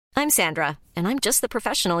I'm Sandra, and I'm just the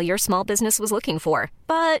professional your small business was looking for.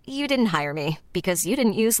 But you didn't hire me because you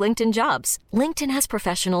didn't use LinkedIn Jobs. LinkedIn has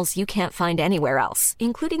professionals you can't find anywhere else,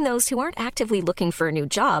 including those who aren't actively looking for a new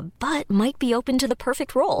job, but might be open to the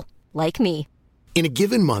perfect role, like me. In a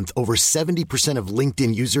given month, over 70% of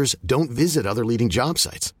LinkedIn users don't visit other leading job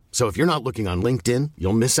sites. So if you're not looking on LinkedIn,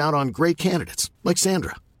 you'll miss out on great candidates like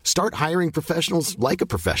Sandra. Start hiring professionals like a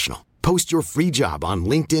professional. Post your free job on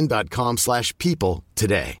linkedin.com/people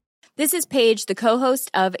today. This is Paige, the co-host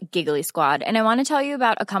of Giggly Squad, and I want to tell you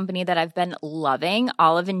about a company that I've been loving,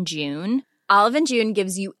 Olive & June. Olive & June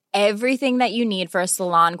gives you everything that you need for a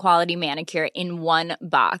salon-quality manicure in one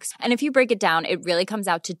box. And if you break it down, it really comes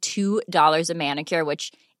out to $2 a manicure,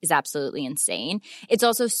 which is absolutely insane. It's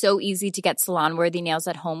also so easy to get salon-worthy nails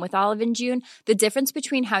at home with Olive & June. The difference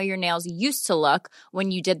between how your nails used to look when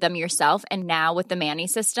you did them yourself and now with the Mani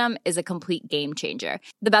system is a complete game changer.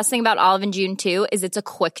 The best thing about Olive & June, too, is it's a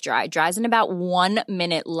quick dry. Dries in about 1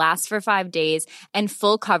 minute, lasts for 5 days, and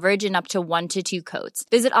full coverage in up to 1 to 2 coats.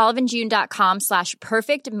 Visit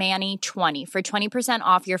oliveandjune.com/perfectmani20 for 20%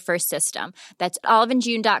 off your first system. That's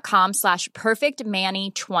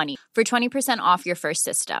oliveandjune.com/perfectmani20 for 20% off your first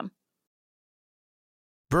system.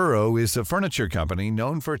 Burrow is a furniture company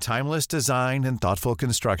known for timeless design and thoughtful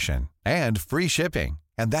construction, and free shipping,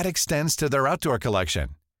 and that extends to their outdoor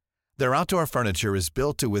collection. Their outdoor furniture is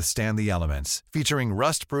built to withstand the elements, featuring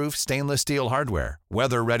rust-proof stainless steel hardware,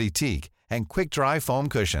 weather-ready teak, and quick-dry foam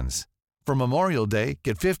cushions. For Memorial Day,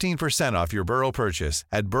 get 15% off your Burrow purchase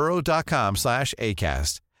at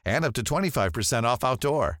burrow.com/acast, and up to 25% off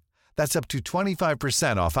outdoor. That's up to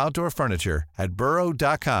 25% off outdoor furniture at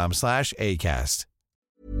burrow.com/acast.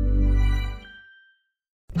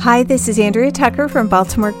 Hi, this is Andrea Tucker from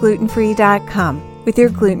BaltimoreGlutenFree.com. With your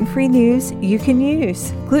gluten-free news you can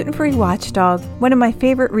use. Gluten-Free Watchdog, one of my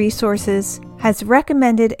favorite resources, has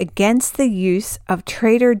recommended against the use of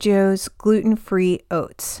Trader Joe's gluten-free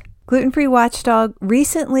oats. Gluten-Free Watchdog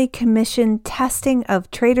recently commissioned testing of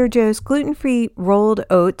Trader Joe's gluten-free rolled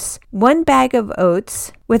oats, 1 bag of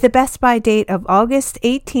oats, with a best by date of August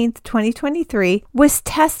 18th, 2023, was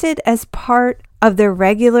tested as part of their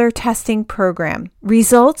regular testing program.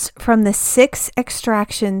 Results from the 6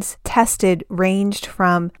 extractions tested ranged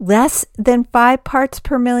from less than 5 parts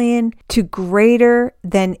per million to greater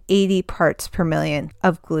than 80 parts per million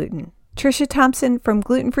of gluten. Trisha Thompson from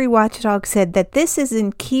Gluten Free Watchdog said that this is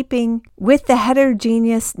in keeping with the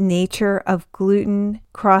heterogeneous nature of gluten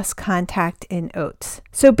cross-contact in oats.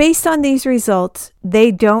 So based on these results,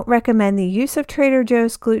 they don't recommend the use of Trader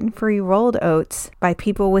Joe's gluten-free rolled oats by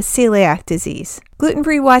people with celiac disease. Gluten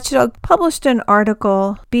Free Watchdog published an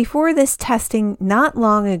article before this testing not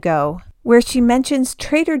long ago where she mentions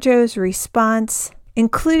Trader Joe's response,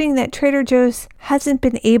 including that Trader Joe's hasn't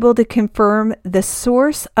been able to confirm the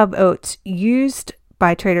source of oats used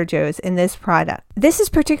by Trader Joe's in this product. This is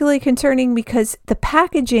particularly concerning because the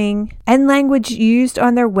packaging and language used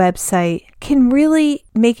on their website can really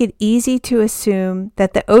make it easy to assume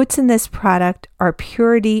that the oats in this product are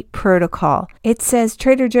purity protocol. It says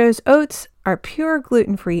Trader Joe's oats are pure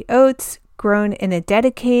gluten-free oats grown in a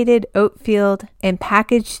dedicated oat field and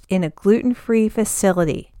packaged in a gluten-free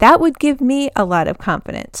facility. That would give me a lot of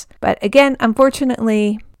confidence. But again,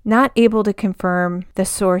 unfortunately, not able to confirm the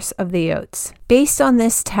source of the oats. Based on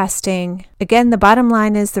this testing, again, the bottom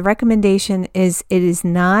line is the recommendation is it is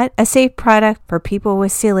not a safe product for people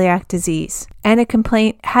with celiac disease. And a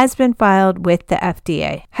complaint has been filed with the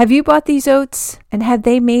FDA. Have you bought these oats and have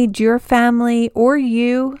they made your family or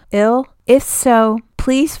you ill? If so,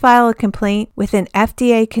 please file a complaint with an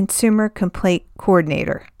FDA Consumer Complaint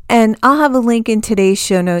Coordinator. And I'll have a link in today's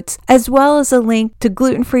show notes, as well as a link to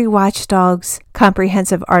Gluten Free Watchdog's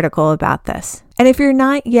comprehensive article about this. And if you're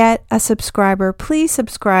not yet a subscriber, please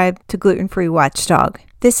subscribe to Gluten Free Watchdog.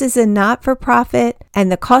 This is a not-for-profit,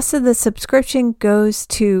 and the cost of the subscription goes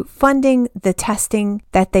to funding the testing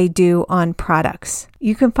that they do on products.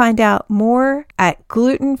 You can find out more at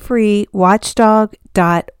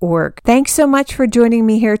glutenfreewatchdog.org. Thanks so much for joining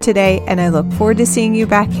me here today, and I look forward to seeing you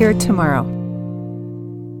back here tomorrow.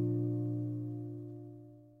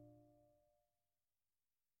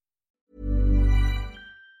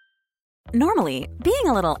 Normally, being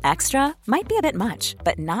a little extra might be a bit much,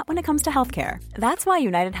 but not when it comes to healthcare. That's why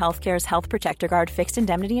United Healthcare's Health Protector Guard fixed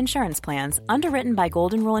indemnity insurance plans, underwritten by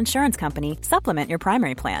Golden Rule Insurance Company, supplement your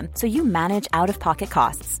primary plan so you manage out-of-pocket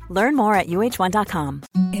costs. Learn more at UH1.com.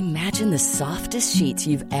 Imagine the softest sheets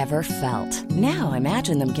you've ever felt. Now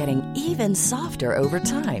imagine them getting even softer over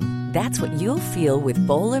time. That's what you'll feel with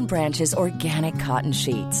Boll & Branch's organic cotton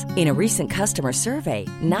sheets. In a recent customer survey,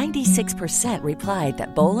 96% replied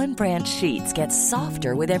that Boll & Branch sheets get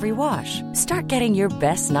softer with every wash. Start getting your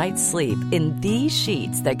best night's sleep in these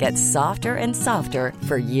sheets that get softer and softer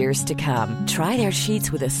for years to come. Try their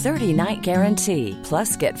sheets with a 30-night guarantee.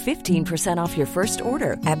 Plus, get 15% off your first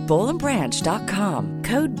order at bollandbranch.com.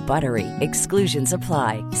 Code BUTTERY. Exclusions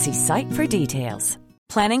apply. See site for details.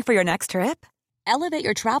 Planning for your next trip? Elevate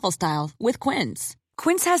your travel style with Quince.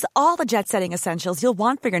 Quince has all the jet-setting essentials you'll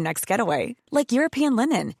want for your next getaway, like European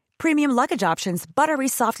linen, premium luggage options, buttery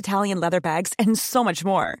soft Italian leather bags, and so much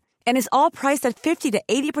more. And is all priced at 50 to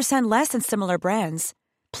 80% less than similar brands.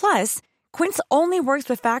 Plus, Quince only works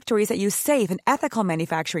with factories that use safe and ethical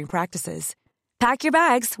manufacturing practices. Pack your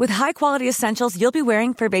bags with high-quality essentials you'll be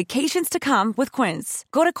wearing for vacations to come with Quince.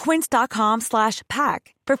 Go to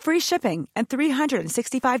quince.com/pack for free shipping and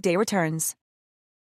 365-day returns.